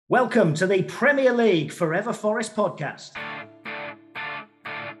Welcome to the Premier League Forever Forest podcast.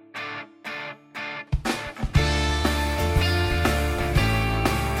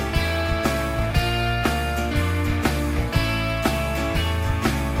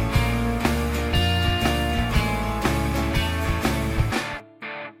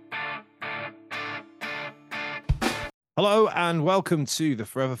 Hello and welcome to the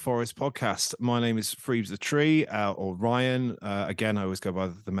Forever Forest podcast. My name is Freebs the Tree, or Ryan. Again, I always go by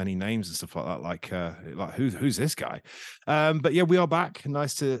the many names and stuff like that. Like who's this guy? But yeah, we are back.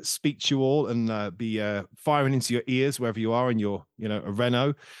 Nice to speak to you all and be firing into your ears wherever you are in your, a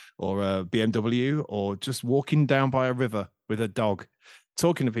Renault or a BMW or just walking down by a river with a dog.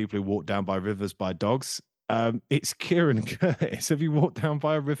 Talking to people who walk down by rivers by dogs. It's Kieron Curtis. Have you walked down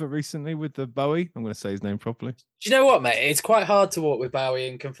by a river recently with the Bowie? I'm going to say his name properly. Do you know what, mate? It's quite hard to walk with Bowie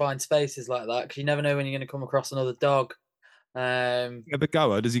in confined spaces like that because you never know when you're going to come across another dog. The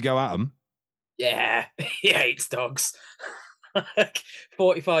goer, does he go at them? Yeah, he hates dogs.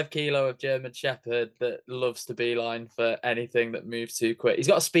 45 kilo of German Shepherd that loves to beeline for anything that moves too quick. He's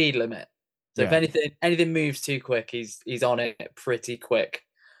got a speed limit, so if anything moves too quick, he's on it pretty quick.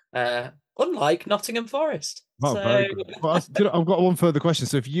 Unlike Nottingham Forest. Oh, very good. Well, I've got one further question.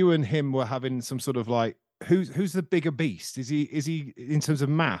 So if you and him were having some sort of like, who's the bigger beast? Is he in terms of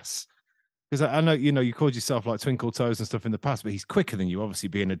mass? Because I know, you called yourself like Twinkle Toes and stuff in the past, but he's quicker than you, obviously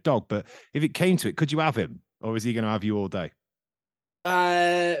being a dog. But if it came to it, could you have him? Or is he going to have you all day?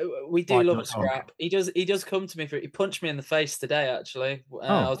 We do love a scrap. He does come to me he punched me in the face today, actually.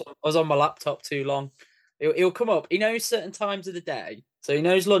 I was on my laptop too long. He'll come up. He knows certain times of the day. So he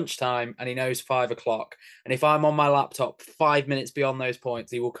knows lunchtime and he knows 5 o'clock. And if I'm on my laptop 5 minutes beyond those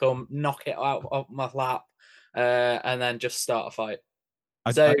points, he will come knock it out of my lap and then just start a fight.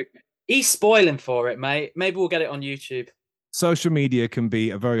 He's spoiling for it, mate. Maybe we'll get it on YouTube. Social media can be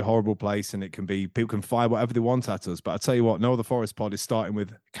a very horrible place and people can fire whatever they want at us. But I tell you what, No Other Forest Pod is starting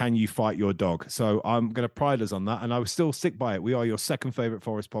with, can you fight your dog? So I'm going to pride us on that. And I will still stick by it. We are your second favorite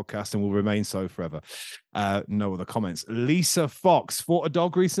Forest podcast and will remain so forever. No other comments. Lisa Fox fought a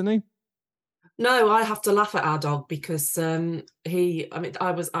dog recently? No, I have to laugh at our dog because I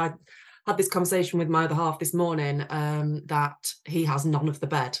had this conversation with my other half this morning that he has none of the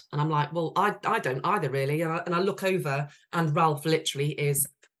bed. And I'm like, well, I don't either, really. And I look over and Ralph literally is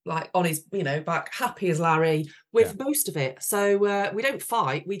like on his, back, happy as Larry with most of it. So we don't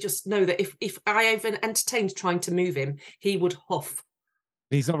fight. We just know that if I even entertained trying to move him, he would huff.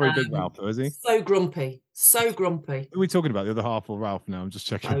 He's not very big, Ralph, though, is he? So grumpy. So grumpy. Are we talking about the other half or Ralph now? I'm just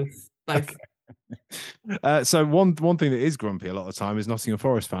checking. Both. Okay. So one thing that is grumpy a lot of the time is Nottingham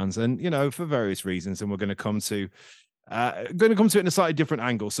Forest fans, and for various reasons, and we're going to come to it in a slightly different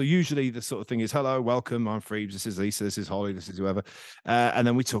angle. So usually the sort of thing is, hello, welcome, I'm Freebs, this is Lisa, this is Holly, this is whoever, and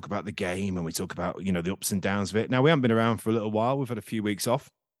then we talk about the game and we talk about the ups and downs of it. Now we haven't been around for a little while. We've had a few weeks off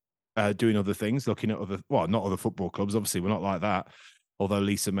doing other things, looking at not other football clubs. Obviously we're not like that, although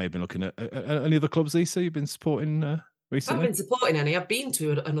Lisa may have been looking at any other clubs. Lisa, you've been supporting recently? I haven't been supporting any. I've been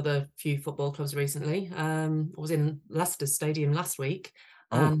to another few football clubs recently. I was in Leicester Stadium last week,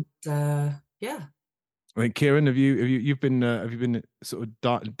 and yeah. I mean, Kieron, have you been sort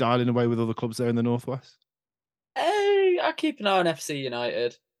of dialing away with other clubs there in the Northwest? I keep an eye on FC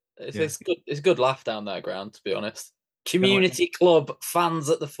United. It's a good laugh down that ground, to be honest. Community club, fans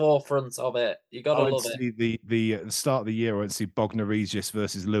at the forefront of it. You got to love it. The start of the year, I went to see Bognor Regis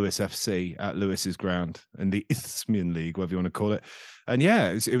versus Lewis FC at Lewis's ground in the Isthmian League, whatever you want to call it. And yeah,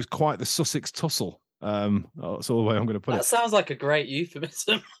 it was quite the Sussex tussle. That's all the way I'm going to put it. That sounds like a great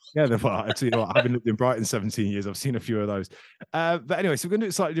euphemism. Yeah, I tell you what, I've been lived in Brighton 17 years. I've seen a few of those. But anyway, so we're going to do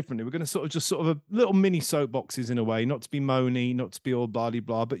it slightly differently. We're going to sort of a little mini soapboxes in a way, not to be moany, not to be all blah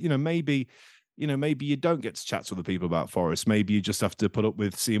blah, but maybe you don't get to chat to other people about Forest. Maybe you just have to put up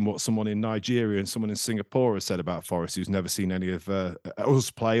with seeing what someone in Nigeria and someone in Singapore has said about Forest who's never seen any of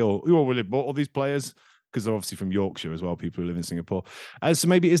us play or who really bought all these players, because they're obviously from Yorkshire as well, people who live in Singapore. So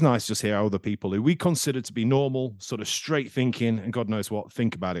maybe it is nice to just hear how other people who we consider to be normal, sort of straight thinking, and God knows what,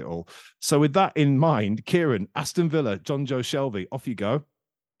 think about it all. So with that in mind, Kieron, Aston Villa, John Joe Shelby, off you go.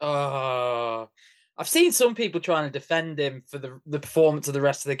 I've seen some people trying to defend him for the performance of the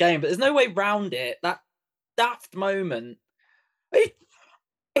rest of the game, but there's no way round it. That daft moment.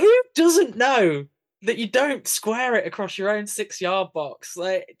 Who doesn't know that you don't square it across your own 6-yard box?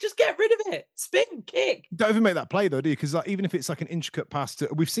 Like, just get rid of it. Spin, kick. Don't even make that play, though, do you? Because even if it's like an intricate pass,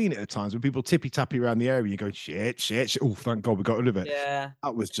 we've seen it at times when people tippy-tappy around the area, you go, shit. Oh, thank God we got rid of it. Yeah.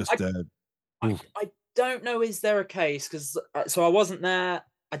 That was just... I don't know, is there a case? Because so I wasn't there.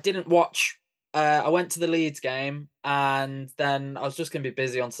 I didn't watch I went to the Leeds game, and then I was just going to be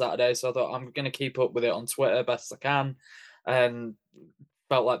busy on Saturday, so I thought I'm going to keep up with it on Twitter best I can, and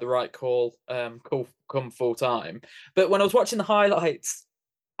felt like the right call. Come full time. But when I was watching the highlights,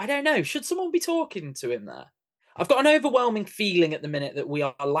 I don't know. Should someone be talking to him there? I've got an overwhelming feeling at the minute that we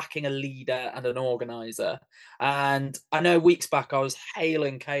are lacking a leader and an organizer. And I know weeks back I was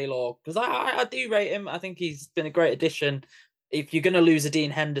hailing Kaylor because I do rate him. I think he's been a great addition. If you're going to lose a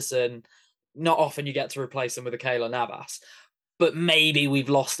Dean Henderson, not often you get to replace him with a Kaylor Navas. But maybe we've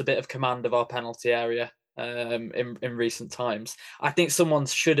lost a bit of command of our penalty area in recent times. I think someone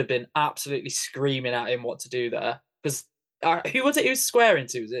should have been absolutely screaming at him what to do there. Because who was it he was squaring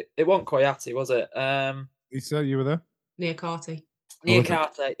to? It wasn't Koyati, was it? Lisa, you were there? Niakate.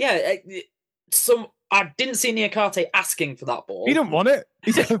 Niakate. Yeah. I didn't see Niakate asking for that ball. He didn't want it.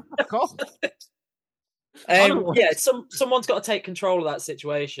 He said, fuck off. Someone's got to take control of that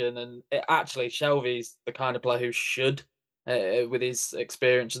situation, and Shelvey's the kind of player who should, with his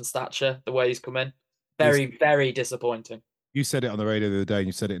experience and stature, the way he's come in. Very, very disappointing. You said it on the radio the other day, and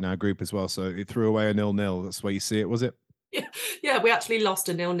you said it in our group as well. So it threw away a 0-0. That's the way you see it, was it? Yeah, we actually lost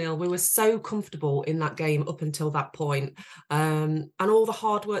a 0-0. We were so comfortable in that game up until that point. And all the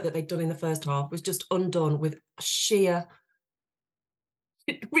hard work that they'd done in the first half was just undone with sheer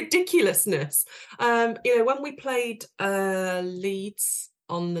ridiculousness. When we played Leeds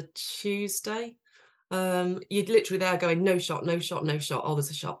on the Tuesday, you'd literally there going, no shot, no shot, no shot. Oh,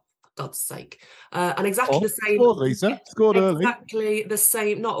 there's a shot. For God's sake. And exactly the same. Scored, Lisa. Scored early. Exactly the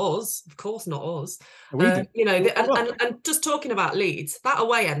same. Not us. Of course, not us. We did. And just talking about Leeds, that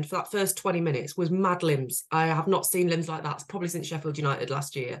away end for that first 20 minutes was mad limbs. I have not seen limbs like that probably since Sheffield United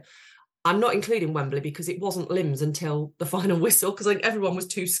last year. I'm not including Wembley because it wasn't limbs until the final whistle, because I think everyone was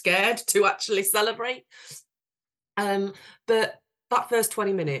too scared to actually celebrate. But that first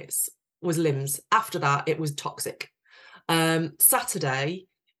 20 minutes was limbs. After that, it was toxic. Saturday,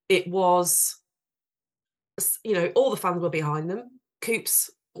 it was, all the fans were behind them.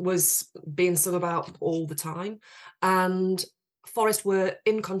 Coops was being sung about all the time. And Forest were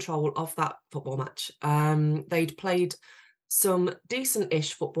in control of that football match. They'd played some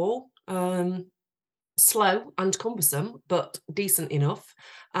decent-ish football, slow and cumbersome, but decent enough.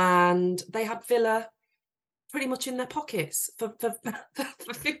 And they had Villa pretty much in their pockets for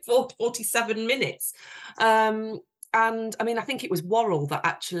 47 minutes. And I mean, I think it was Worrell that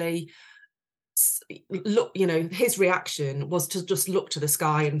actually his reaction was to just look to the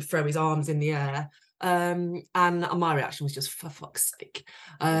sky and throw his arms in the air. And my reaction was just, for fuck's sake,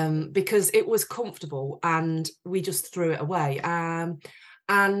 because it was comfortable and we just threw it away.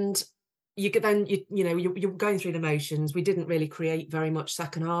 And you're going through the motions. We didn't really create very much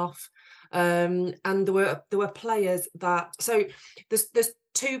second half. And there were players that, so there's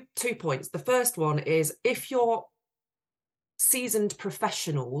two points. The first one is, if you're seasoned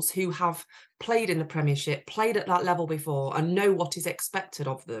professionals who have played in the Premiership, played at that level before and know what is expected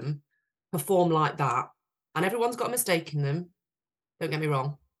of them, perform like that, and everyone's got a mistake in them, don't get me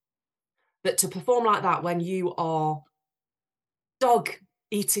wrong, but to perform like that when you are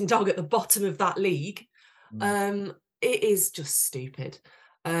eating dog at the bottom of that league, it is just stupid.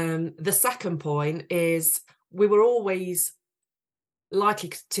 The second point is, we were always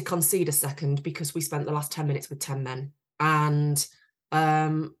likely to concede a second because we spent the last 10 minutes with 10 men. And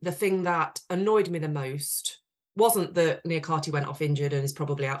the thing that annoyed me the most wasn't that Niakate went off injured and is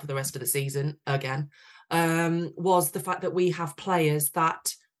probably out for the rest of the season again, was the fact that we have players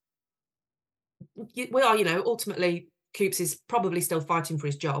that we are, ultimately Coops is probably still fighting for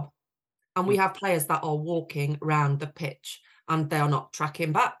his job. And we have players that are walking around the pitch and they are not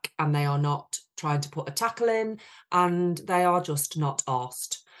tracking back and they are not trying to put a tackle in and they are just not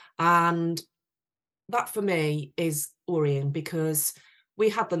arsed. And that for me is worrying, because we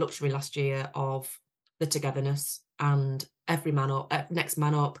had the luxury last year of the togetherness and every man up, next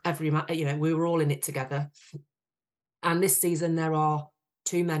man up, we were all in it together. And this season there are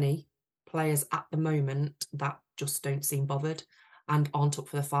too many players at the moment that just don't seem bothered and aren't up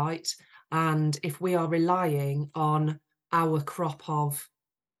for the fight. And if we are relying on our crop of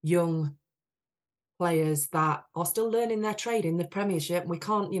young players that are still learning their trade in the Premiership, we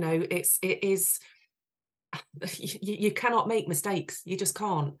can't, you cannot make mistakes. You just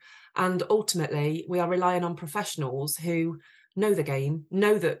can't. And ultimately, we are relying on professionals who know the game,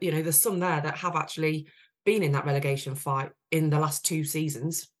 know that, there's some there that have actually been in that relegation fight in the last 2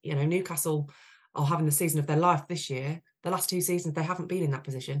 seasons. Newcastle are having the season of their life this year. The last 2 seasons, they haven't been in that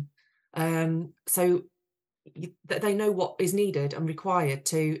position. So they know what is needed and required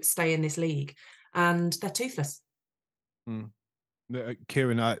to stay in this league, and they're toothless.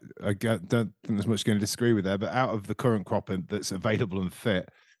 Kieran, I don't think there's much going to disagree with there, but out of the current crop that's available and fit,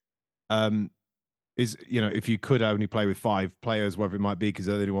 is, if you could only play with 5 players, whatever it might be, because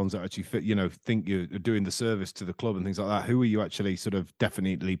they're the only ones that actually fit, think you're doing the service to the club and things like that, who are you actually sort of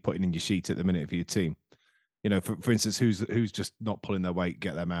definitely putting in your sheet at the minute for your team? For instance, who's just not pulling their weight,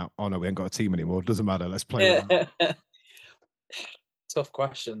 get them out. Oh no, we ain't got a team anymore. It doesn't matter. Let's play. Tough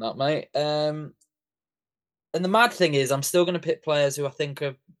question, that, mate. And the mad thing is, I'm still going to pick players who I think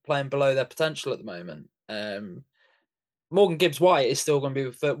are playing below their potential at the moment. Morgan Gibbs-White is still going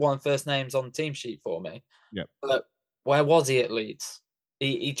to be one of the first names on the team sheet for me. Yeah. But where was he at Leeds?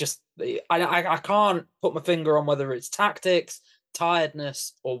 I can't put my finger on whether it's tactics,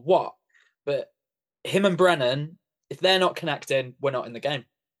 tiredness, or what. But him and Brennan, if they're not connecting, we're not in the game.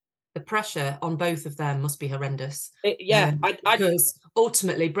 The pressure on both of them must be horrendous. Because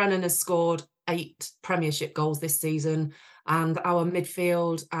ultimately, Brennan has scored 8 Premiership goals this season, and our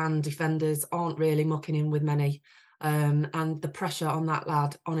midfield and defenders aren't really mucking in with many. And the pressure on that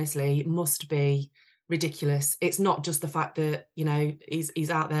lad, honestly, must be ridiculous. It's not just the fact that he's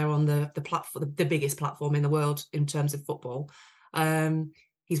out there on the platform, the biggest platform in the world in terms of football.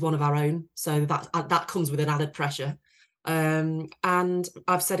 He's one of our own, so that comes with an added pressure. And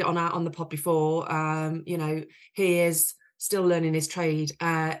I've said it on the pod before. He is still learning his trade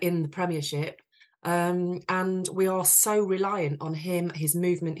in the Premiership, and we are so reliant on him, his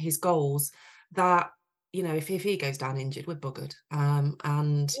movement, his goals, that if he goes down injured, we're buggered.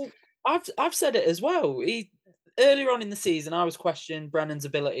 And I've said it as well. Earlier on in the season, I was questioning Brennan's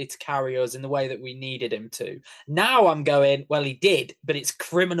ability to carry us in the way that we needed him to. Now I'm going, well, he did, but it's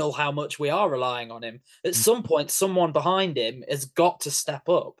criminal how much we are relying on him. At some point, someone behind him has got to step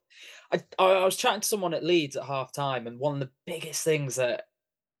up. I was chatting to someone at Leeds at half time, and one of the biggest things that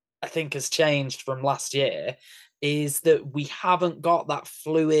I think has changed from last year is that we haven't got that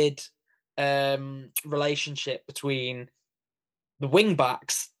fluid relationship between the wing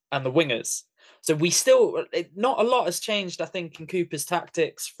backs and the wingers. So we still, not a lot has changed, I think, in Cooper's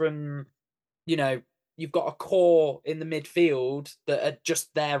tactics from, you've got a core in the midfield that are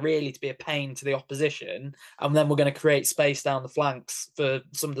just there really to be a pain to the opposition. And then we're going to create space down the flanks for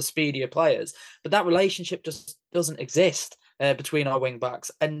some of the speedier players. But that relationship just doesn't exist between our wing backs.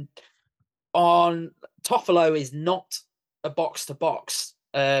 And Toffolo is not a box-to-box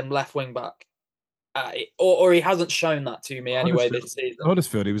left wing back. Or he hasn't shown that to me anyway this season.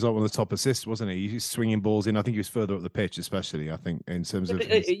 Huddersfield, he was like one of the top assists, wasn't he? He was swinging balls in. I think he was further up the pitch, especially, I think, in terms of...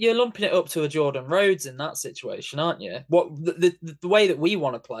 You're lumping it up to a Jordan Rhodes in that situation, aren't you? What the way that we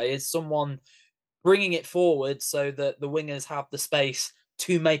want to play is someone bringing it forward so that the wingers have the space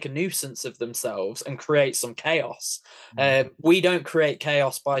to make a nuisance of themselves and create some chaos. We don't create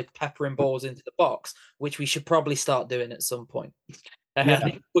chaos by peppering balls into the box, which we should probably start doing at some point. We're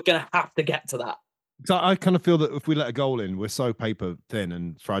going to have to get to that. So I kind of feel that if we let a goal in, we're so paper thin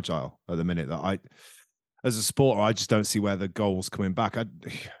and fragile at the minute that as a supporter, I just don't see where the goal's coming back. At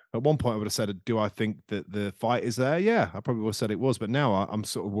one point, I would have said, do I think that the fight is there? Yeah, I probably would have said it was. But now I'm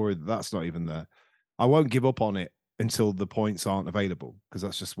sort of worried that that's not even there. I won't give up on it until the points aren't available, because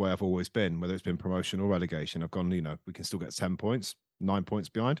that's just where I've always been, whether it's been promotion or relegation. I've gone, we can still get 10 points, 9 points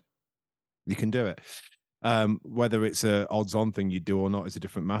behind. You can do it. Whether it's a odds-on thing you do or not is a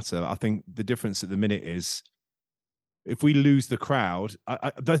different matter. I think the difference at the minute is if we lose the crowd,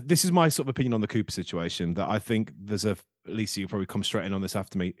 this is my sort of opinion on the Cooper situation, that I think there's Lisa, you'll probably come straight in on this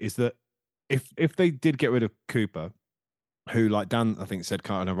after me, is that if they did get rid of Cooper, who, like Dan, I think, said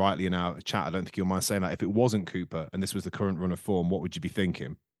kind of rightly in our chat, I don't think you'll mind saying that, if it wasn't Cooper and this was the current run of form, what would you be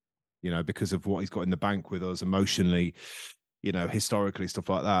thinking? Because of what he's got in the bank with us emotionally, historically, stuff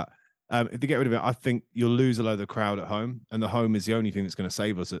like that. If they get rid of it, I think you'll lose a load of the crowd at home, and the home is the only thing that's going to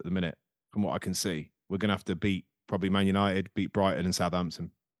save us at the minute, from what I can see. We're going to have to beat probably Man United, beat Brighton and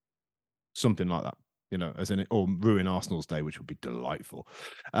Southampton, something like that, or ruin Arsenal's day, which would be delightful.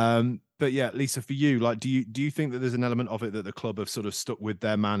 But yeah, Lisa, for you, do you think that there's an element of it that the club have sort of stuck with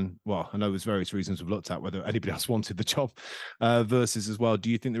their man? Well, I know there's various reasons we've looked at whether anybody else wanted the job, versus as well. Do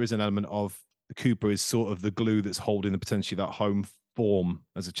you think there is an element of Cooper is sort of the glue that's holding the potentially that home form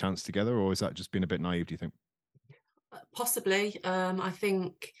as a chance together, or is that just being a bit naive, do you think? Possibly. I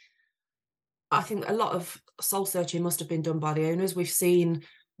think a lot of soul searching must have been done by the owners. We've seen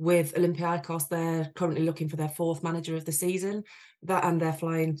with Olympiacos, they're currently looking for their 4th manager of the season, and they're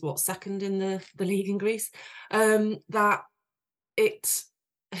flying second in the league in Greece. That it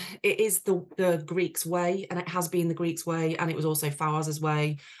is the Greeks' way, and it has been the Greeks' way, and it was also Fawaz's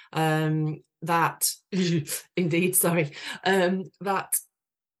way. That indeed, that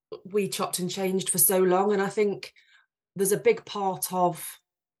we chopped and changed for so long. And I think there's a big part of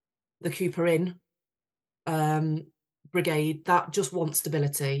the Cooper Inn brigade that just wants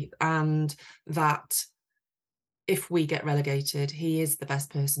stability, and that if we get relegated, he is the best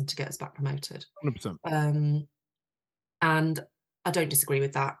person to get us back promoted. 100%. And I don't disagree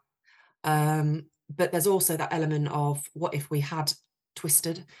with that. But there's also that element of what if we had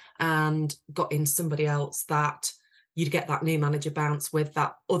twisted and got in somebody else, that you'd get that new manager bounce with,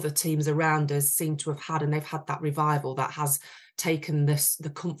 that other teams around us seem to have had, and they've had that revival that has taken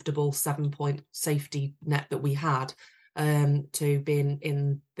the comfortable 7-point safety net that we had to being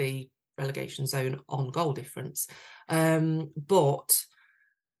in the relegation zone on goal difference. But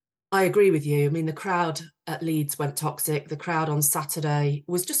I agree with you. I mean, the crowd at Leeds went toxic. The crowd on Saturday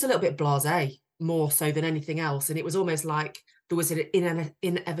was just a little bit blasé, more so than anything else. And it was almost like there was an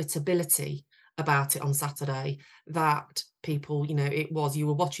inevitability about it on Saturday, that people, you know, you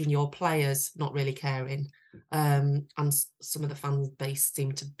were watching your players not really caring. And some of the fan base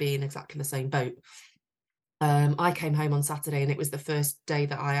seemed to be in exactly the same boat. I came home on Saturday, and it was the first day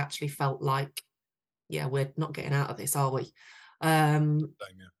that I actually felt like, yeah, we're not getting out of this, are we?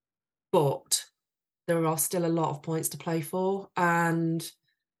 But there are still a lot of points to play for, and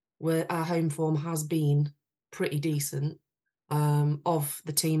our home form has been pretty decent. Of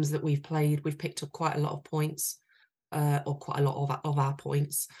the teams that we've played, we've picked up quite a lot of points, or quite a lot of our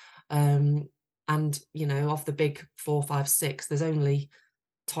points. And, you know, of the big 4, 5, 6, there's only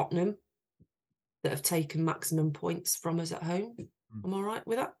Tottenham that have taken maximum points from us at home. Am I right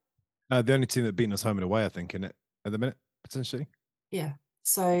with that? The only team that beaten us home and away, I think, in it at the minute, potentially. Yeah.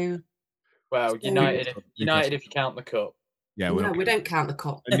 So. Well, United if you count the cup. Yeah, we don't count the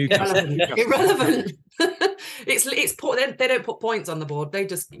cup. Irrelevant. They don't put points on the board. They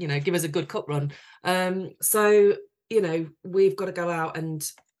just, you know, give us a good cup run. So, you know, we've got to go out and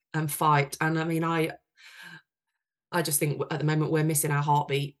fight. And I mean, I just think at the moment we're missing our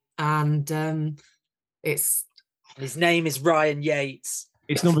heartbeat, and his name is Ryan Yates.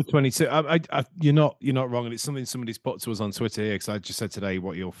 It's number 22. You're not wrong, and it's something somebody's put to us on Twitter here, because I just said today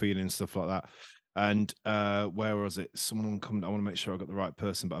what you're feeling and stuff like that. And where was it? Someone come. I want to make sure I got the right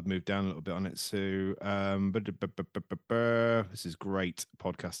person, but I've moved down a little bit on it. So this is great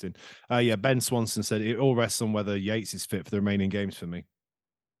podcasting. Yeah, Ben Swanson said it all rests on whether Yates is fit for the remaining games for me,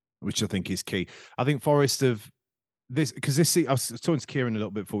 which I think is key. I think Forest have this, because I was talking to Kieran a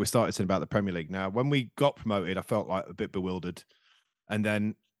little bit before we started saying about the Premier League. Now, when we got promoted, I felt like a bit bewildered. And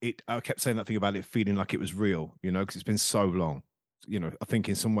then I kept saying that thing about it feeling like it was real, you know, because it's been so long. You know, I think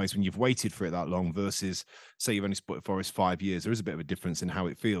in some ways when you've waited for it that long versus, say, you've only supported Forest 5 years, there is a bit of a difference in how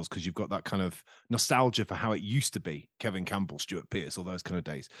it feels, because you've got that kind of nostalgia for how it used to be, Kevin Campbell, Stuart Pearce, all those kind of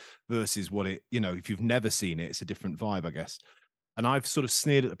days, versus what it, you know, if you've never seen it, it's a different vibe, I guess. And I've sort of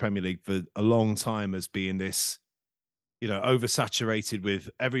sneered at the Premier League for a long time as being this, you know, oversaturated with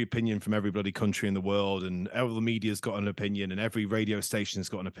every opinion from every bloody country in the world, and all the media's got an opinion, and every radio station's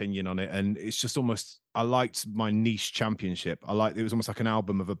got an opinion on it. And it's just almost, I liked my niche championship. It was almost like an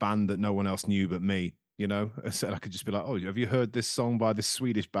album of a band that no one else knew but me, you know? So I could just be like, oh, have you heard this song by this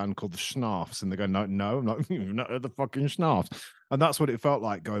Swedish band called the Schnarfs? And they go, no, I'm not, you've not heard the fucking Schnarfs. And that's what it felt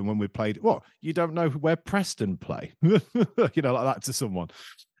like going when we played. What? You don't know where Preston play? You know, like that to someone.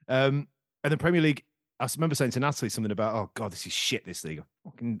 And the Premier League, I remember saying to Natalie something about, oh, God, this is shit, this league.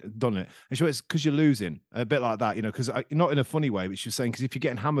 I've fucking done it. And she went, it's because you're losing. A bit like that, you know, because not in a funny way, but she was saying, because if you're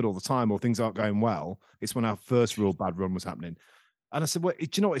getting hammered all the time or things aren't going well, it's when our first real bad run was happening. And I said, well, do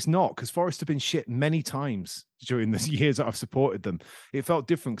you know what? It's not, because Forest have been shit many times during the years that I've supported them. It felt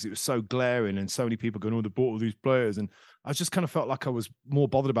different because it was so glaring and so many people going, oh, they bought all these players. And I just kind of felt like I was more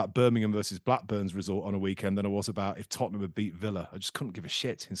bothered about Birmingham versus Blackburn's result on a weekend than I was about if Tottenham had beat Villa. I just couldn't give a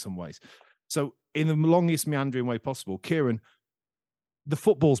shit in some ways. So in the longest meandering way possible, Kieran, the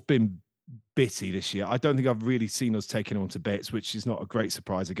football's been bitty this year. I don't think I've really seen us taking on to bits, which is not a great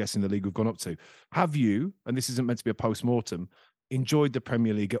surprise, I guess, in the league we've gone up to. Have you, and this isn't meant to be a post-mortem, enjoyed the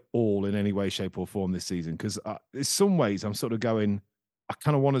Premier League at all in any way, shape or form this season? Because in some ways I'm sort of going, I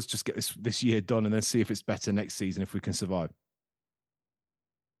kind of want us to just get this year done and then see if it's better next season if we can survive.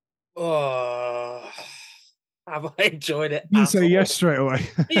 Have I enjoyed it? You say yes straight away.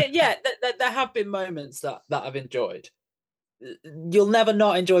 yeah. There have been moments that I've enjoyed. You'll never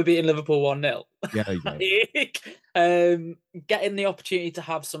not enjoy beating Liverpool 1-0. Yeah. Getting the opportunity to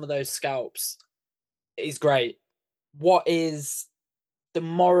have some of those scalps is great. What is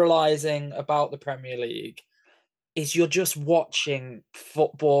demoralising about the Premier League is you're just watching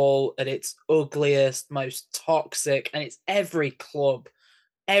football at its ugliest, most toxic, and it's every club.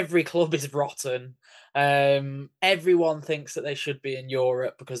 every club is rotten. Everyone thinks that they should be in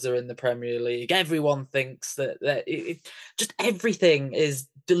Europe because they're in the Premier League. Everyone thinks that just everything is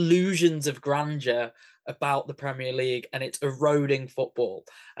delusions of grandeur about the Premier League, and it's eroding football.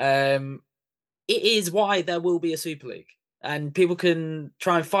 It is why there will be a Super League, and people can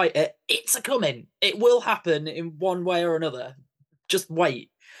try and fight it. It's a coming. It will happen in one way or another. Just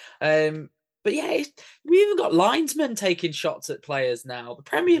wait. But yeah, we even got linesmen taking shots at players now. The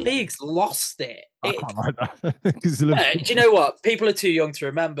Premier League's lost it. I can't like that. Do you know what? People are too young to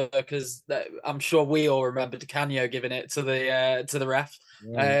remember, because I'm sure we all remember Di Canio giving it to the ref.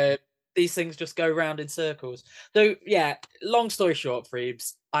 Yeah. These things just go round in circles. So yeah, long story short,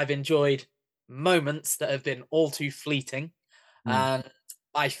 Freebs, I've enjoyed moments that have been all too fleeting, and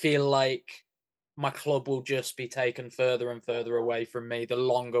I feel like my club will just be taken further and further away from me the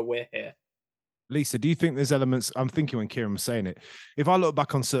longer we're here. Lisa, do you think there's elements? I'm thinking when Kieron was saying it, if I look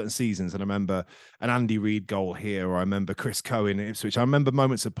back on certain seasons and I remember an Andy Reid goal here, or I remember Chris Cohen at Ipswich, I remember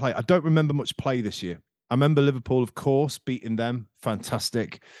moments of play. I don't remember much play this year. I remember Liverpool, of course, beating them.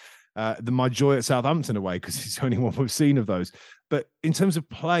 Fantastic. My joy at Southampton away, because it's the only one we've seen of those. But in terms of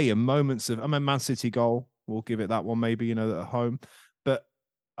play and moments of, Man City goal, we'll give it that one maybe, at home. But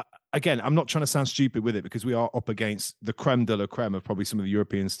again, I'm not trying to sound stupid with it, because we are up against the creme de la creme of probably some of the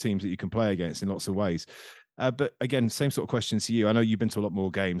European teams that you can play against in lots of ways. But again, same sort of question to you. I know you've been to a lot more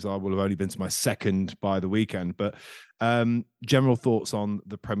games. I will have only been to my second by the weekend. But general thoughts on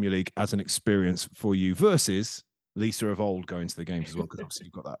the Premier League as an experience for you versus Lisa of old going to the games as well, because obviously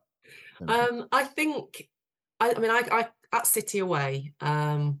you've got that. I think, I at City away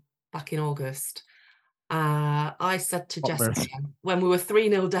back in August, I said to Jessica when we were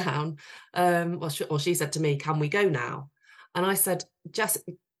 3-0 down, or she said to me, "Can we go now?" And I said, "Jess,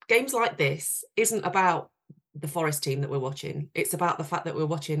 games like this isn't about the Forest team that we're watching. It's about the fact that we're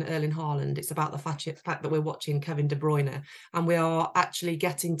watching Erling Haaland. It's about the fact that we're watching Kevin De Bruyne, and we are actually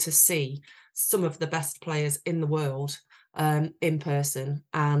getting to see some of the best players in the world in person,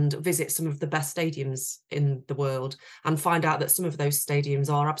 and visit some of the best stadiums in the world, and find out that some of those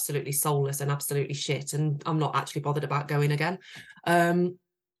stadiums are absolutely soulless and absolutely shit, and I'm not actually bothered about going again.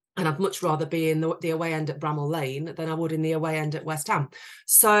 And I'd much rather be in the away end at Bramall Lane than I would in the away end at West Ham.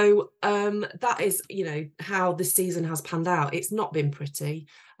 So that is, how the season has panned out. It's not been pretty.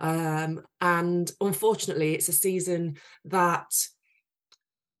 And unfortunately, it's a season that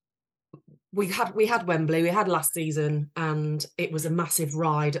we had Wembley, we had last season, and it was a massive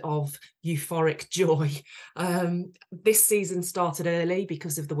ride of euphoric joy. This season started early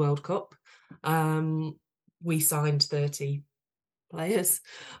because of the World Cup. We signed 30 players,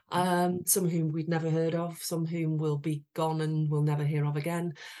 some whom we'd never heard of, some whom will be gone and we'll never hear of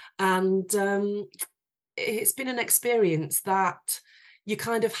again. And it's been an experience that you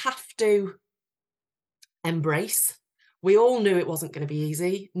kind of have to embrace. We all knew it wasn't going to be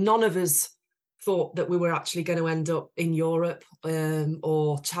easy. None of us thought that we were actually going to end up in Europe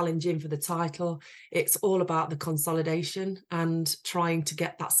or challenging for the title. It's all about the consolidation and trying to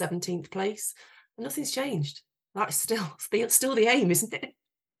get that 17th place. And nothing's changed. That's still the aim, isn't it?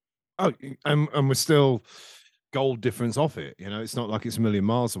 Oh, and we're still goal difference off it. It's not like it's a million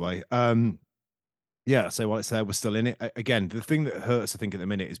miles away. Yeah, so while it's there, we're still in it. Again, the thing that hurts, I think, at the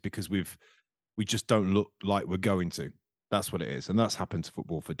minute is because we just don't look like we're going to. That's what it is. And that's happened to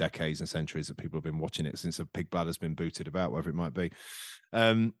football for decades and centuries, that people have been watching it since a pig bladder's been booted about, whatever it might be.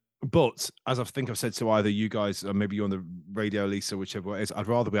 But as I think I've said to either you guys, or maybe you on the radio, Lisa, whichever it is, I'd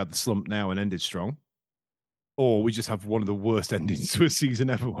rather we had the slump now and ended strong, or we just have one of the worst endings to a season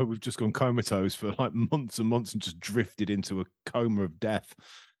ever, where we've just gone comatose for like months and months and just drifted into a coma of death.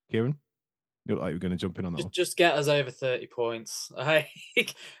 Kieron? You look like you're going to jump in on that one. Just get us over 30 points.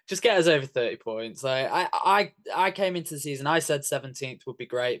 Just get us over 30 points. I came into the season, I said 17th would be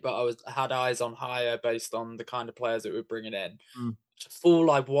great, but I had eyes on higher based on the kind of players that we're bringing in. Fool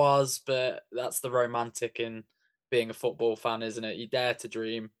I was, but that's the romantic in being a football fan, isn't it? You dare to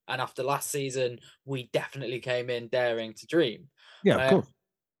dream. And after last season, we definitely came in daring to dream. Yeah, of course.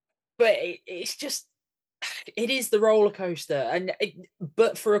 But it's just, it is the roller coaster,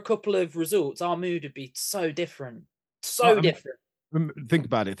 but for a couple of results, our mood would be so different, different. Think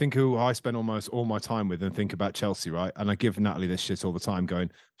about it. Think who I spend almost all my time with, and think about Chelsea, right? And I give Natalie this shit all the time,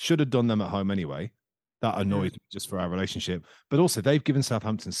 going, should have done them at home anyway. That annoys me just for our relationship. But also, they've given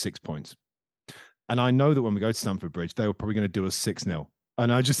Southampton 6 points, and I know that when we go to Stamford Bridge, they were probably going to do us 6-0.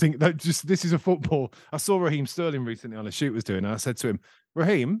 And I just think that this is a football. I saw Raheem Sterling recently on a shoot was doing, and I said to him,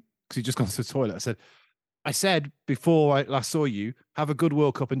 Raheem, because he just gone to the toilet, I said before I last saw you, have a good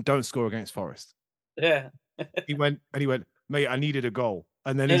World Cup and don't score against Forest. Yeah. He went, mate, I needed a goal.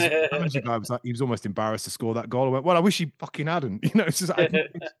 And then his manager guy was like, he was almost embarrassed to score that goal. I went, well, I wish he fucking hadn't. You know, it's just like,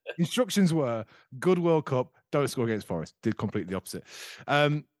 instructions were good World Cup, don't score against Forest. Did completely the opposite.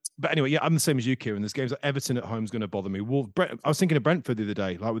 But anyway, yeah, I'm the same as you, Kieran. There's games like Everton at home is going to bother me. I was thinking of Brentford the other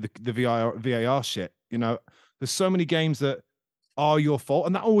day, like with the VAR shit. You know, there's so many games that are your fault,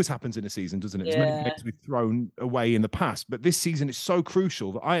 and that always happens in a season, doesn't it? There's many games we've thrown away in the past, but this season it's so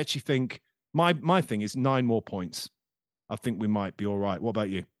crucial that I actually think my thing is 9 more points. I think we might be all right. What about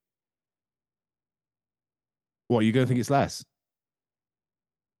you? What, are you going to think it's less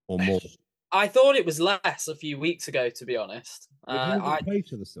or more? I thought it was less a few weeks ago, to be honest. Play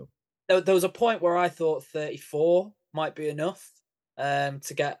each other still. There was a point where I thought 34 might be enough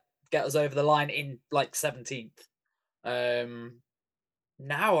to get us over the line in like 17th.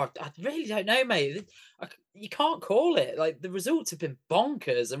 Now I really don't know, mate. You can't call it. Like, the results have been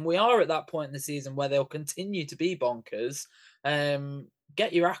bonkers, and we are at that point in the season where they'll continue to be bonkers.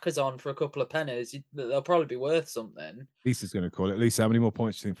 Get your accas on for a couple of pennies. They'll probably be worth something. Lisa's going to call it. Lisa, how many more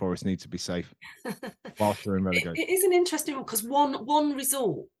points do you think Forest need to be safe whilst they're in relegation? It is an interesting one, because one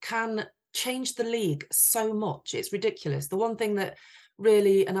result can change the league so much. It's ridiculous. The one thing that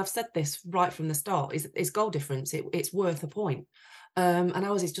really, and I've said this right from the start, is goal difference. It's worth a point. And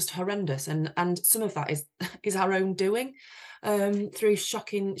ours is just horrendous, and some of that is our own doing, through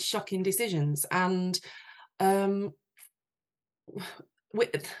shocking decisions, and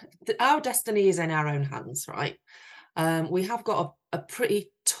our destiny is in our own hands, right? We have got a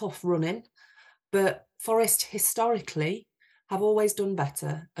pretty tough run in, but Forest historically have always done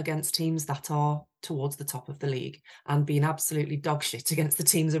better against teams that are towards the top of the league, and been absolutely dog shit against the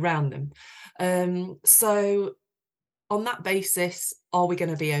teams around them. So on that basis, are we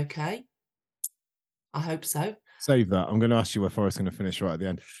going to be okay? I hope so. Save that. I'm going to ask you where Forest's going to finish right at the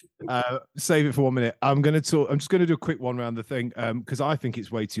end. Save it for 1 minute. I'm just going to do a quick one round the thing, because I think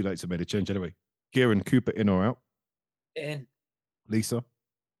it's way too late to make a change anyway. Kieran, Cooper, in or out? In. Lisa?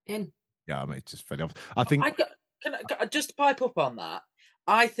 In. Yeah, I mean, just fed off. I think. Can I just pipe up on that?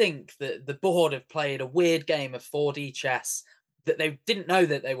 I think that the board have played a weird game of 4D chess that they didn't know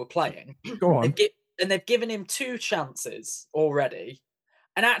that they were playing. Go on. They've given him 2 chances already.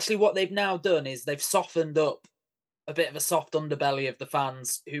 And actually what they've now done is they've softened up a bit of a soft underbelly of the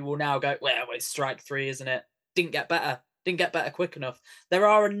fans, who will now go, well, it's strike 3, isn't it? Didn't get better quick enough. There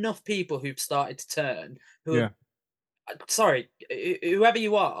are enough people who've started to turn who sorry, whoever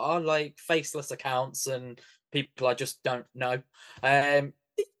you are, like faceless accounts and people I just don't know. The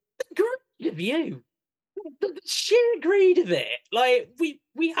greed of you. The sheer greed of it. Like, we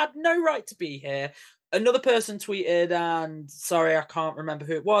had no right to be here. Another person tweeted, and sorry, I can't remember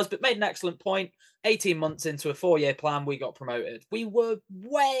who it was, but made an excellent point. 18 months into a 4-year plan, we got promoted. We were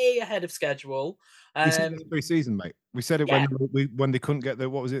way ahead of schedule. We said it pre-season, mate. We said it when they couldn't get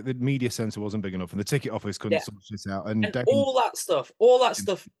the media centre wasn't big enough, and the ticket office couldn't sort this out. And all that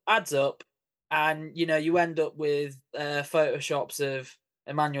stuff adds up, and you end up with photoshops of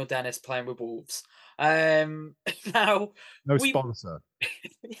Emmanuel Dennis playing with Wolves. Now, no sponsor.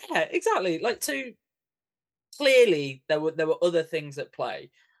 Yeah, exactly. Like, clearly there were other things at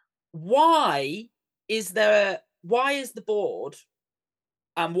play. Why is the board,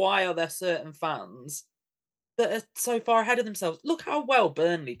 and why are there certain fans that are so far ahead of themselves? Look how well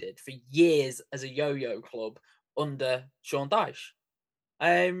Burnley did for years as a yo-yo club under Sean Dyche.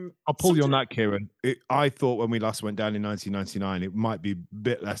 I'll pull you on that, Kieran. I thought when we last went down in 1999, it might be a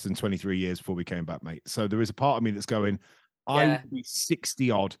bit less than 23 years before we came back, mate. So there is a part of me that's going, I will be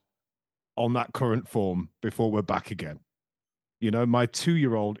 60-odd on that current form before we're back again. My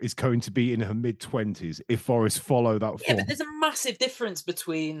 2-year-old is going to be in her mid-20s if Forest follow that form. Yeah, but there's a massive difference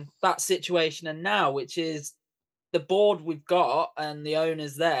between that situation and now, which is the board we've got and the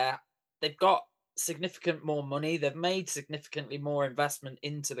owners there. They've got significant more money. They've made significantly more investment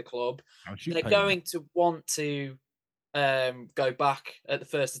into the club. They're going to want to go back at the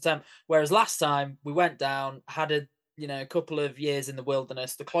first attempt. Whereas last time we went down, had a couple of years in the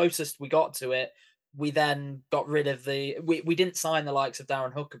wilderness. The closest we got to it, we then got rid of we didn't sign the likes of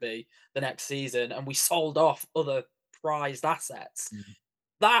Darren Huckabee the next season, and we sold off other prized assets.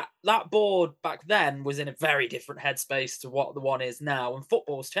 Mm-hmm. That board back then was in a very different headspace to what the one is now, and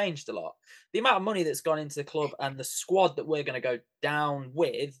football's changed a lot. The amount of money that's gone into the club and the squad that we're going to go down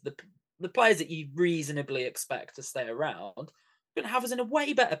with, the players that you reasonably expect to stay around, going to have us in a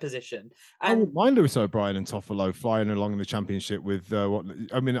way better position. And I wouldn't mind Lewis O'Brien and Toffolo flying along in the championship with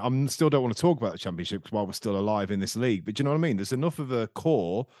I'm still don't want to talk about the championship while we're still alive in this league, but do you know what I mean? There's enough of a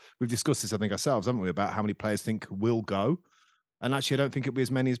core. We've discussed this, I think, ourselves, haven't we, about how many players think will go. And actually, I don't think it'll be as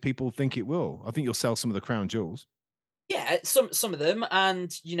many as people think it will. I think you'll sell some of the crown jewels. Yeah, some of them,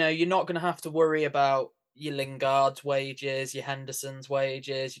 and you're not going to have to worry about your Lingard's wages, your Henderson's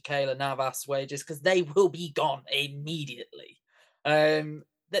wages, your Keylor Navas wages, because they will be gone immediately.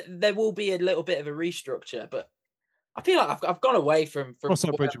 There will be a little bit of a restructure, but I feel like I've gone away from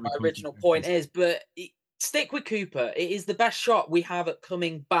what my original point is. But stick with Cooper. It is the best shot we have at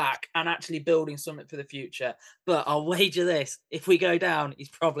coming back and actually building something for the future. But I'll wager this: if we go down, he's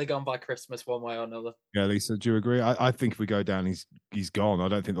probably gone by Christmas one way or another. Yeah, Lisa, do you agree? I think if we go down, he's gone. I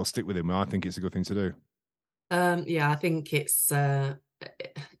don't think they'll stick with him. I think it's a good thing to do. Yeah, I think it's I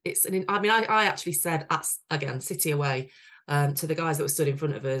actually said again, City away, to the guys that were stood in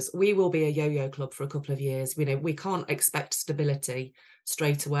front of us, we will be a yo-yo club for a couple of years. We can't expect stability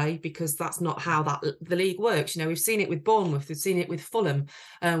straight away, because that's not how the league works. We've seen it with Bournemouth, we've seen it with Fulham,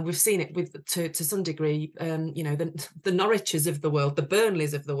 we've seen it with to some degree, the Norwiches of the world, the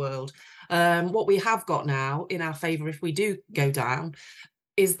Burnleys of the world. What we have got now in our favour, if we do go down,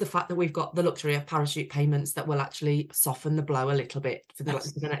 is the fact that we've got the luxury of parachute payments that will actually soften the blow a little bit for the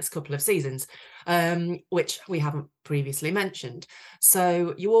next couple of seasons, which we haven't previously mentioned.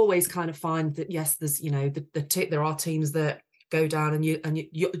 So you always kind of find that, yes, there's there are teams that go down, and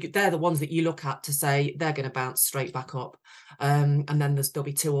they're the ones that you look at to say they're going to bounce straight back up, and then there'll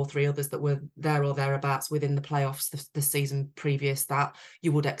be 2 or 3 others that were there or thereabouts within the playoffs the season previous that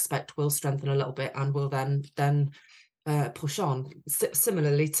you would expect will strengthen a little bit and will then push on,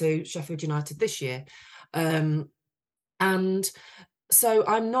 similarly to Sheffield United this year. And so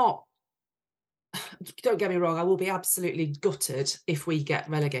I'm not, don't get me wrong, I will be absolutely gutted if we get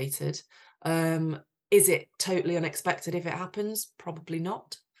relegated. Is it totally unexpected if it happens? Probably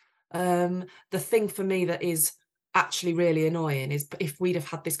not. The thing for me that is actually really annoying is, if we'd have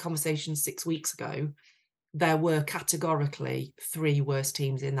had this conversation 6 weeks ago, there were categorically 3 worse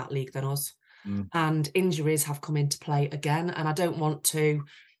teams in that league than us. And injuries have come into play again, and I don't want to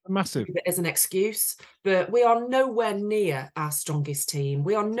massive use it as an excuse, but we are nowhere near our strongest team.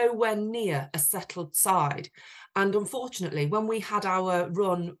 We are nowhere near a settled side, and unfortunately, when we had our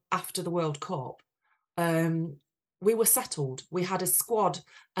run after the World Cup, we were settled. We had a squad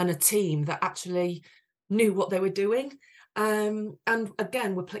and a team that actually knew what they were doing. And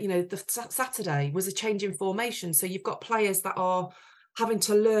again, the Saturday was a change in formation, so you've got players that are having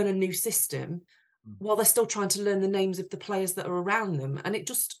to learn a new system while they're still trying to learn the names of the players that are around them. And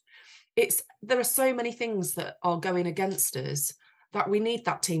there are so many things that are going against us that we need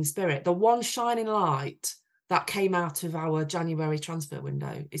that team spirit. The one shining light that came out of our January transfer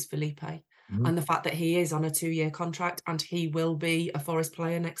window is Felipe. And the fact that he is on a 2-year contract and he will be a Forest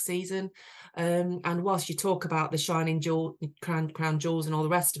player next season. And whilst you talk about the shining jewel, crown jewels and all the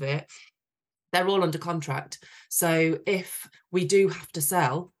rest of it, they're all under contract. So if we do have to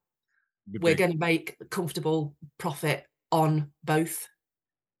sell, we're going to make a comfortable profit on both.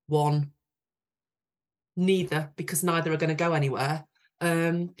 One, neither, because neither are going to go anywhere.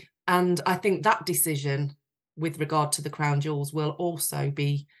 And I think that decision with regard to the crown jewels will also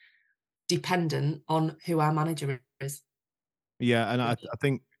be dependent on who our manager is. Yeah, and I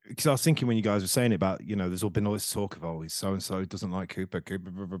think, because I was thinking when you guys were saying it about, there's all been all this talk of, he's so-and-so doesn't like Cooper,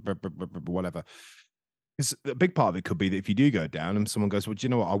 whatever. Because a big part of it could be that if you do go down and someone goes, well, do you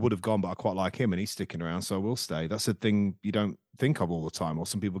know what, I would have gone, but I quite like him and he's sticking around, so I will stay. That's a thing you don't think of all the time. Or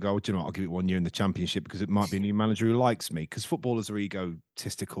some people go, do you know what, I'll give it 1 year in the Championship because it might be a new manager who likes me. Because footballers are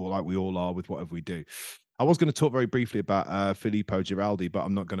egotistical, like we all are with whatever we do. I was going to talk very briefly about Filippo Giraldi, but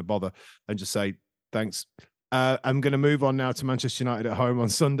I'm not going to bother and just say thanks. I'm going to move on now to Manchester United at home on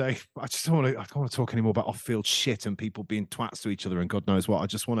Sunday. I don't want to talk anymore about off-field shit and people being twats to each other and God knows what. I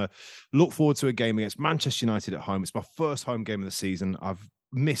just want to look forward to a game against Manchester United at home. It's my first home game of the season. I've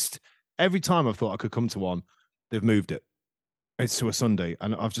missed every time I've thought I could come to one. They've moved it. It's to a Sunday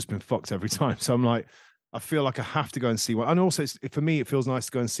and I've just been fucked every time. So I'm like, I feel like I have to go and see one. And also, for me, it feels nice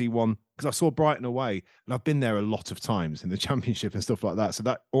to go and see one because I saw Brighton away and I've been there a lot of times in the Championship and stuff like that. So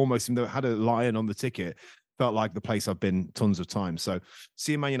that almost, even though it had a lion on the ticket, felt like the place I've been tons of times. So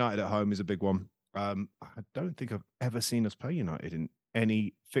seeing Man United at home is a big one. I don't think I've ever seen us play United in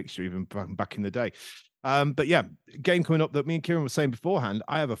any fixture, even back in the day. But yeah, game coming up that me and Kieran were saying beforehand,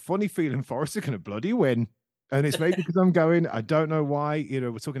 I have a funny feeling Forest are going to bloody win. And it's maybe because I'm going, I don't know why.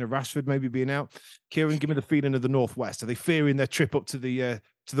 We're talking to Rashford maybe being out. Kieran, give me the feeling of the Northwest. Are they fearing their trip up to the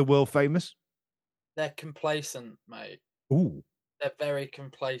world famous? They're complacent, mate. Ooh. They're very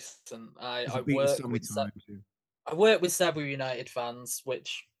complacent. I work with several United fans,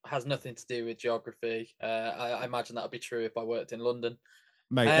 which has nothing to do with geography. I imagine that would be true if I worked in London.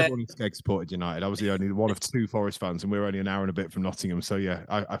 Mate, everyone in Skeg supported United. I was the only one of 2 Forest fans, and we're only an hour and a bit from Nottingham. So yeah,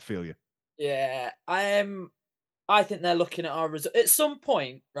 I feel you. Yeah, I think they're looking at our result. At some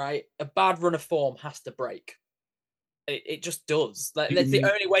point, right, a bad run of form has to break. It just does. Like, that's the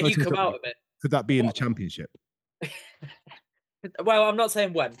only way you come out of it. Could that be in the championship? Well, I'm not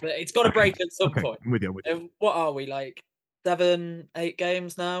saying when, but it's got to break at some point. I'm with you. And what are we, like 7, 8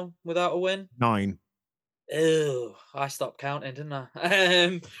 games now without a win? 9. Ew, I stopped counting, didn't I?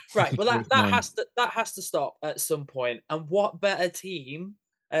 Right, well that has to stop at some point. And what better team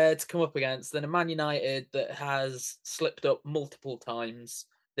to come up against than a Man United that has slipped up multiple times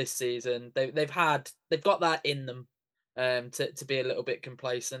this season? They've got that in them to be a little bit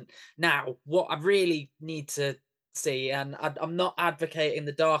complacent. Now, what I really need to see, and I'm not advocating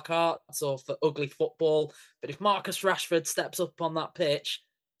the dark arts or for ugly football, but if Marcus Rashford steps up on that pitch,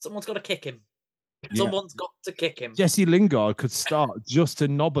 someone's got to kick him. Someone's got to kick him. Jesse Lingard could start just to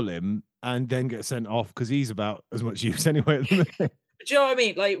nobble him and then get sent off because he's about as much use anyway at the minute. Do you know what I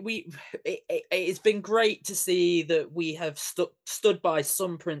mean? Like, it's been great to see that we have stood by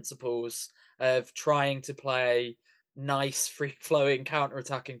some principles of trying to play nice, free-flowing,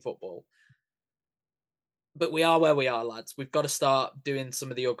 counter-attacking football. But we are where we are, lads. We've got to start doing some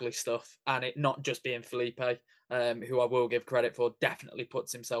of the ugly stuff, and it not just being Felipe, who I will give credit for, definitely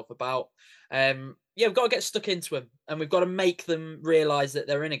puts himself about. We've got to get stuck into him, and we've got to make them realise that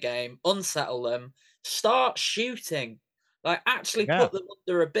they're in a game, unsettle them, start shooting. Like, actually put them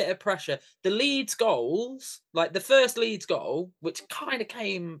under a bit of pressure. The Leeds goals, like the first Leeds goal, which kind of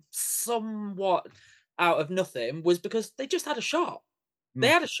came somewhat out of nothing, was because they just had a shot. They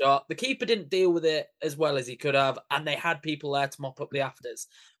had a shot. The keeper didn't deal with it as well as he could have, and they had people there to mop up the afters.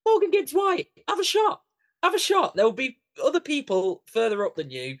 Morgan Gibbs-White, have a shot. Have a shot. There will be other people further up than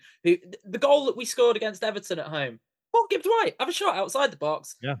you. The goal that we scored against Everton at home, Morgan Gibbs-White, have a shot outside the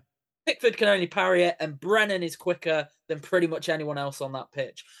box. Yeah. Pickford can only parry it, and Brennan is quicker than pretty much anyone else on that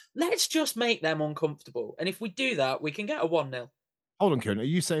pitch. Let's just make them uncomfortable. And if we do that, we can get a 1-0. Hold on, Kieran. Are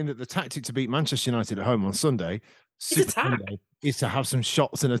you saying that the tactic to beat Manchester United at home on Sunday is to have some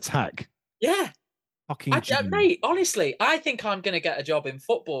shots and attack? Yeah. Fucking mate, honestly, I think I'm going to get a job in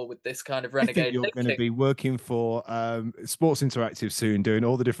football with this kind of renegade. I think you're going to be working for Sports Interactive soon, doing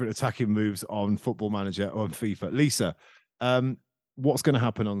all the different attacking moves on Football Manager or on FIFA. Lisa, what's going to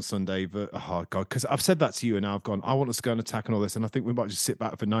happen on Sunday? Oh, God, because I've said that to you and now I've gone, I want us to go and attack and all this, and I think we might just sit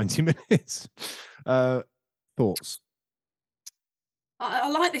back for 90 minutes. Thoughts? I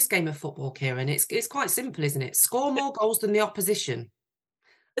like this game of football, Kieran. It's quite simple, isn't it? Score more goals than the opposition.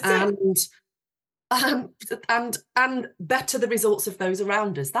 And better the results of those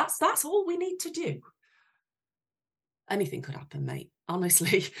around us. That's all we need to do. Anything could happen, mate.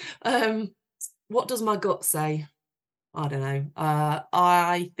 Honestly. What does my gut say? I don't know.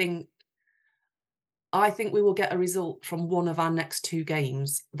 I think we will get a result from one of our next 2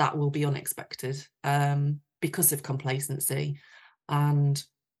 games that will be unexpected because of complacency. And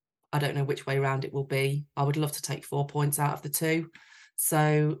I don't know which way around it will be. I would love to take 4 points out of the 2.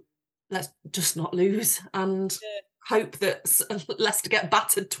 So let's just not lose and hope that Leicester get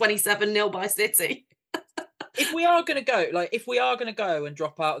battered 27-0 by City. If we are going to go and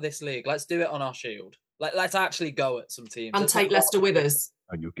drop out of this league, let's do it on our shield. Let's actually go at some teams. And take Leicester with us.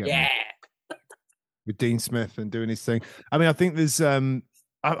 And you'll get with Dean Smith and doing his thing. I mean, I think there's I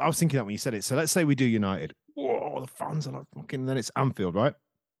was thinking that when you said it. So let's say we do United. Whoa, the fans are like fucking, then it's Anfield, right?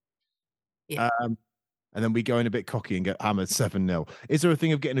 Yeah. And then we go in a bit cocky and get hammered 7-0. Is there a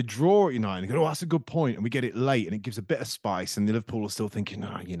thing of getting a draw at United and go, oh, that's a good point, and we get it late and it gives a bit of spice, and the Liverpool are still thinking,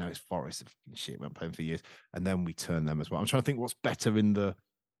 oh, it's Forest, shit, we haven't played for years, and then we turn them as well. I'm trying to think what's better in the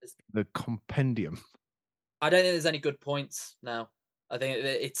compendium. I don't think there's any good points now. I think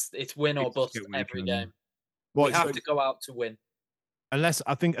it's win or bust every game. We have to go out to win. Unless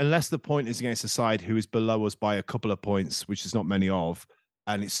the point is against a side who is below us by a couple of points, which is not many of,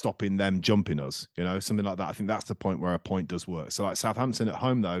 and it's stopping them jumping us, something like that. I think that's the point where a point does work. So like Southampton at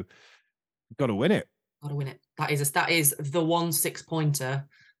home, though, we've got to win it. Got to win it. That is the 1 6-pointer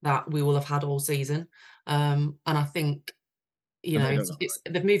that we will have had all season. And I think,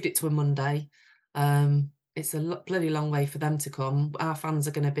 they've moved it to a Monday. It's a bloody long way for them to come. Our fans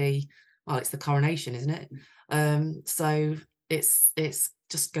are going to be, it's the coronation, isn't it? So it's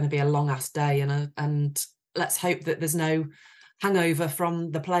just going to be a long ass day, and let's hope that there's no hangover from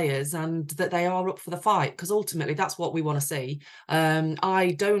the players and that they are up for the fight, because ultimately that's what we want to see.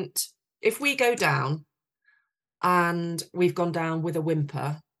 If we go down and we've gone down with a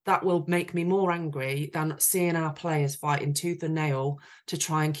whimper, that will make me more angry than seeing our players fighting tooth and nail to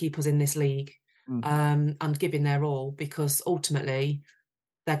try and keep us in this league, and giving their all, because ultimately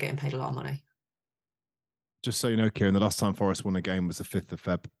they're getting paid a lot of money. Just so you know, Kieran, the last time Forest won a game was the 5th of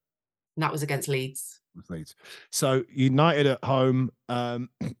Feb. And that was against Leeds. Leeds. So United at home. I'm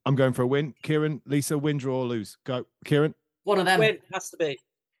going for a win. Kieran, Lisa, win, draw, or lose. Go, Kieran. One of them. Win has to be.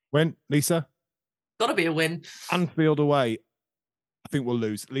 Win, Lisa. Got to be a win. Anfield away. I think we'll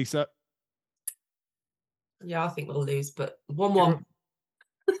lose. Lisa. Yeah, I think we'll lose, but 1-1.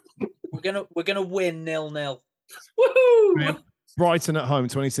 We're gonna win 0-0. Woohoo! Brighton at home,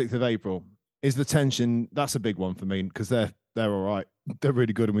 26th of April. Is the tension? That's a big one for me because they're all right. They're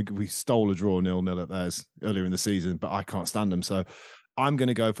really good, and we stole a draw 0-0 at theirs earlier in the season, but I can't stand them. So I'm going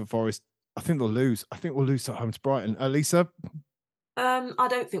to go for Forest. I think they'll lose. I think we'll lose at home to Brighton. Lisa? I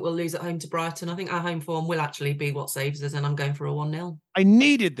don't think we'll lose at home to Brighton. I think our home form will actually be what saves us, and I'm going for a 1-0. I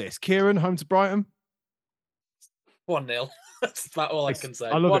needed this. Kieran, home to Brighton? 1-0. That's about all I can say.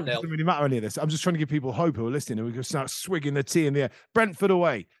 I love 1-0. it. It doesn't really matter any of this. I'm just trying to give people hope who are listening, and we can start swigging the tea in the air. Brentford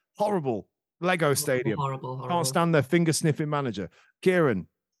away. Horrible. Lego Stadium. Horrible. Can't stand their finger-sniffing manager. Kieran,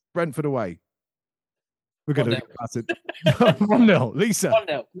 Brentford away. We're going to get past it. 1-0. Lisa?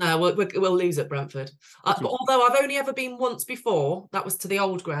 1-0. No, we'll lose at Brentford. Although I've only ever been once before. That was to the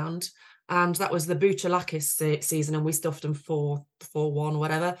old ground, and that was the Buchalakis season, and we stuffed them 4-1,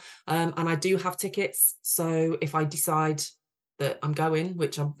 whatever. And I do have tickets, so if I decide that I'm going,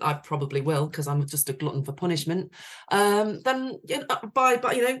 which I probably will because I'm just a glutton for punishment, then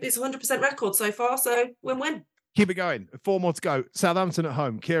it's 100% record so far, so win-win. Keep it going. 4 more to go. Southampton at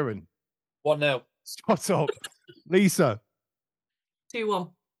home. Kieran? 1-0. Shut up. Lisa?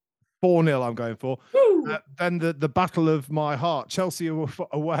 2-1. 4-0 I'm going for. Then the battle of my heart. Chelsea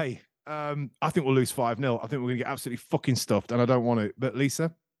away. I think we'll lose 5-0. I think we're going to get absolutely fucking stuffed, and I don't want it. But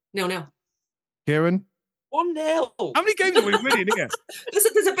Lisa? 0-0. Kieran? 1-0. How many games are we winning here? There's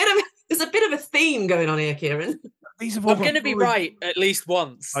a bit of a theme going on here, Kieran. I'm going to be right at least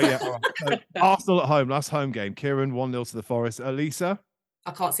once. Oh, yeah. All right. So, Arsenal at home, last home game. Kieran, 1-0 to the Forest. Lisa?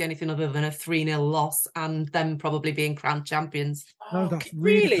 I can't see anything other than a 3-0 loss and them probably being crowned champions. No, that's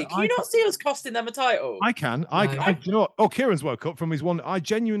really? Can you not see us costing them a title? I can. No. You know what? Oh, Kieran's woke up from his one. I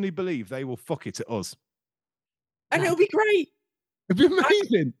genuinely believe they will fuck it at us. And it'll be great. It'd be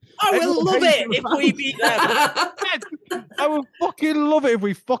amazing. I will love it if we beat them. I will fucking love it if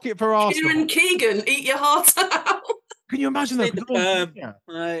we fuck it for Arsenal. Kieran Keegan, eat your heart out. Can you imagine that?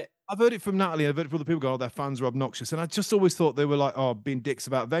 Right. I've heard it from Natalie. I've heard it from other people go, oh, their fans are obnoxious. And I just always thought they were like, oh, being dicks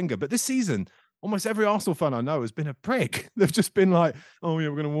about Wenger. But this season, almost every Arsenal fan I know has been a prick. They've just been like, oh, yeah,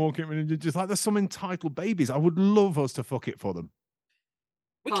 we're going to walk it. And just like, there's some entitled babies. I would love us to fuck it for them.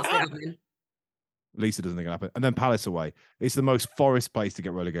 We can. Lisa doesn't think it'll happen. And then Palace away. It's the most Forest place to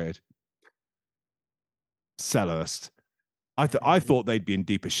get relegated. Selhurst. I thought they'd be in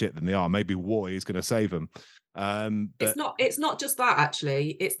deeper shit than they are. Maybe Roy is going to save them. But It's not just that,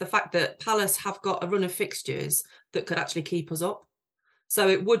 actually. It's the fact that Palace have got a run of fixtures that could actually keep us up. So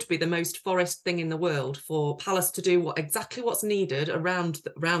it would be the most Forest thing in the world for Palace to do exactly what's needed around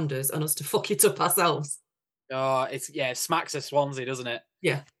us and us to fuck it up ourselves. Oh, smacks of Swansea, doesn't it?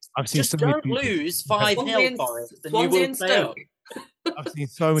 Yeah. I've seen Just so many don't people, lose 5-0 Forest, and you will fail. I've seen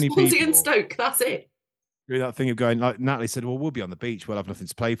so many Swansea people and Stoke, that's it. do that thing of going, like Natalie said, well, we'll be on the beach. We'll have nothing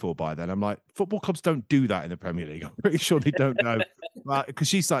to play for by then. I'm like, football clubs don't do that in the Premier League. I'm pretty sure they don't know. Because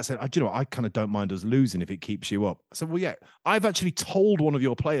she started saying, do you know what? I kind of don't mind us losing if it keeps you up. I said, well, yeah, I've actually told one of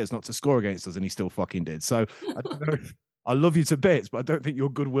your players not to score against us and he still fucking did. So I don't know. I love you to bits, but I don't think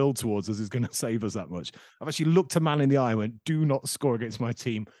your goodwill towards us is going to save us that much. I've actually looked a man in the eye and went, do not score against my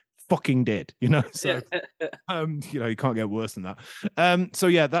team. Fucking did, you know? So, you can't get worse than that. So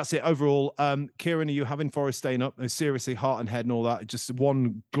yeah, that's it overall. Kieran, are you having Forest staying up? Seriously, heart and head and all that. Just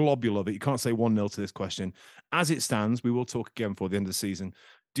one globule of it. You can't say 1-0 to this question. As it stands, we will talk again before the end of the season.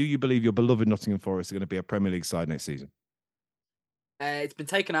 Do you believe your beloved Nottingham Forest are going to be a Premier League side next season? It's been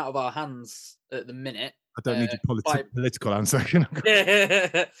taken out of our hands at the minute. I don't need your political answer.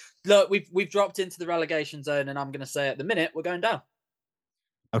 Look, we've dropped into the relegation zone, and I'm going to say at the minute we're going down.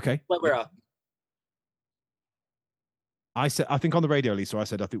 Okay. Where we're at. I think on the radio, Lisa, I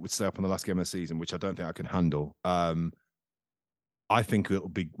said I think we'd stay up on the last game of the season, which I don't think I can handle. I think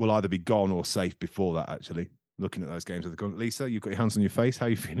we'll either be gone or safe before that, actually. Looking at those games with the gun. Lisa, you've got your hands on your face. How are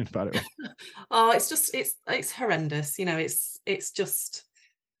you feeling about it? Oh, it's horrendous. It's just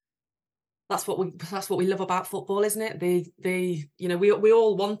that's what we love about football, isn't it? We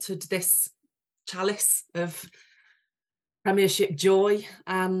all wanted this chalice of Premiership joy,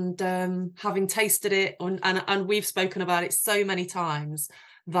 and having tasted it, and we've spoken about it so many times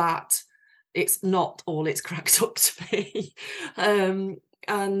that it's not all it's cracked up to be.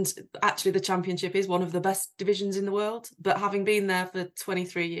 And actually, the Championship is one of the best divisions in the world. But having been there for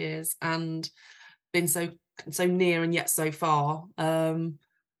 23 years and been so near and yet so far,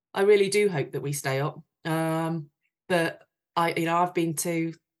 I really do hope that we stay up. But I've been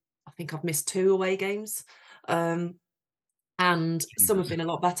to, I think I've missed 2 away games. And some have been a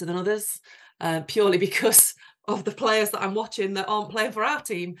lot better than others, purely because of the players that I'm watching that aren't playing for our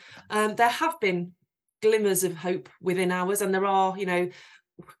team. There have been glimmers of hope within ours, and there are,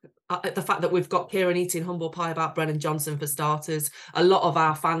 the fact that we've got Kieran eating humble pie about Brennan Johnson for starters. A lot of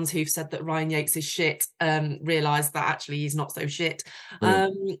our fans who've said that Ryan Yates is shit realise that actually he's not so shit.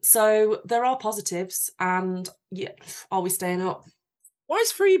 So there are positives, and are we staying up? Why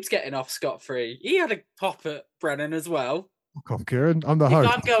is Freebs getting off scot-free? He had a pop at Brennan as well. Come on, Kieran. I'm the host.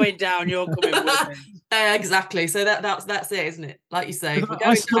 If I'm going down, you're coming with me. Exactly. So that's it, isn't it? Like you say, if we're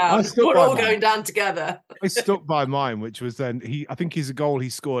going down, we're all going down together. I stuck by mine, which was then I think his goal he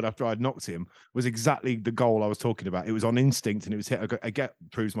scored after I'd knocked him was exactly the goal I was talking about. It was on instinct and it was hit.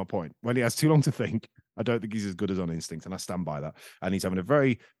 Proves my point. When he has too long to think, I don't think he's as good as on instinct, and I stand by that. And he's having a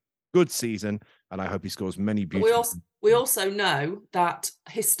very good season, and I hope he scores many beautiful. We also know that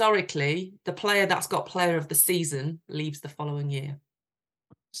historically, the player that's got player of the season leaves the following year.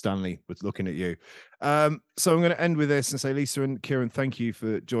 Stanley was looking at you. So I'm going to end with this and say, Lisa and Kieran, thank you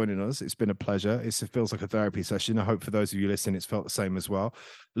for joining us. It's been a pleasure. It feels like a therapy session. I hope for those of you listening, it's felt the same as well.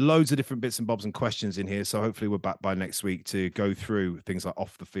 Loads of different bits and bobs and questions in here. So hopefully we're back by next week to go through things like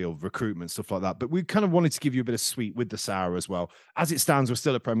off the field, recruitment, stuff like that. But we kind of wanted to give you a bit of sweet with the sour as well. As it stands, we're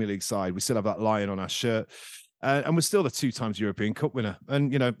still a Premier League side. We still have that lion on our shirt. And we're still the 2 times European Cup winner.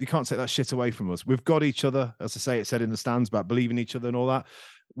 And, you can't take that shit away from us. We've got each other, as I say, it said in the stands about believing each other and all that.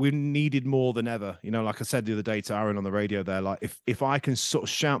 We needed more than ever. Like I said the other day to Aaron on the radio there, like if I can sort of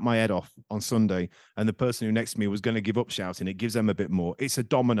shout my head off on Sunday and the person who next to me was going to give up shouting, it gives them a bit more. It's a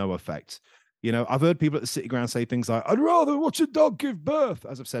domino effect. I've heard people at the City Ground say things like, I'd rather watch a dog give birth,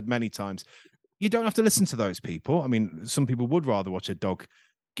 as I've said many times. You don't have to listen to those people. I mean, some people would rather watch a dog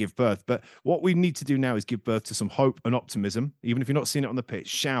give birth. But what we need to do now is give birth to some hope and optimism. Even if you're not seeing it on the pitch,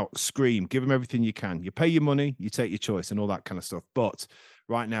 shout, scream, give them everything you can. You pay your money, you take your choice and all that kind of stuff. But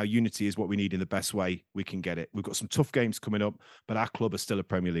right now, unity is what we need in the best way we can get it. We've got some tough games coming up, but our club is still a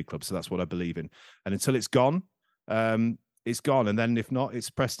Premier League club. So that's what I believe in. And until it's gone, it's gone. And then if not, it's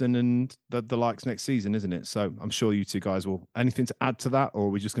Preston and the likes next season, isn't it? So I'm sure you two guys will. Anything to add to that? Or are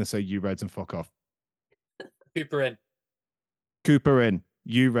we just going to say you Reds and fuck off? Cooper in. Cooper in.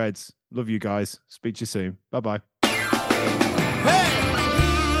 You Reds. Love you guys. Speak to you soon. Bye-bye.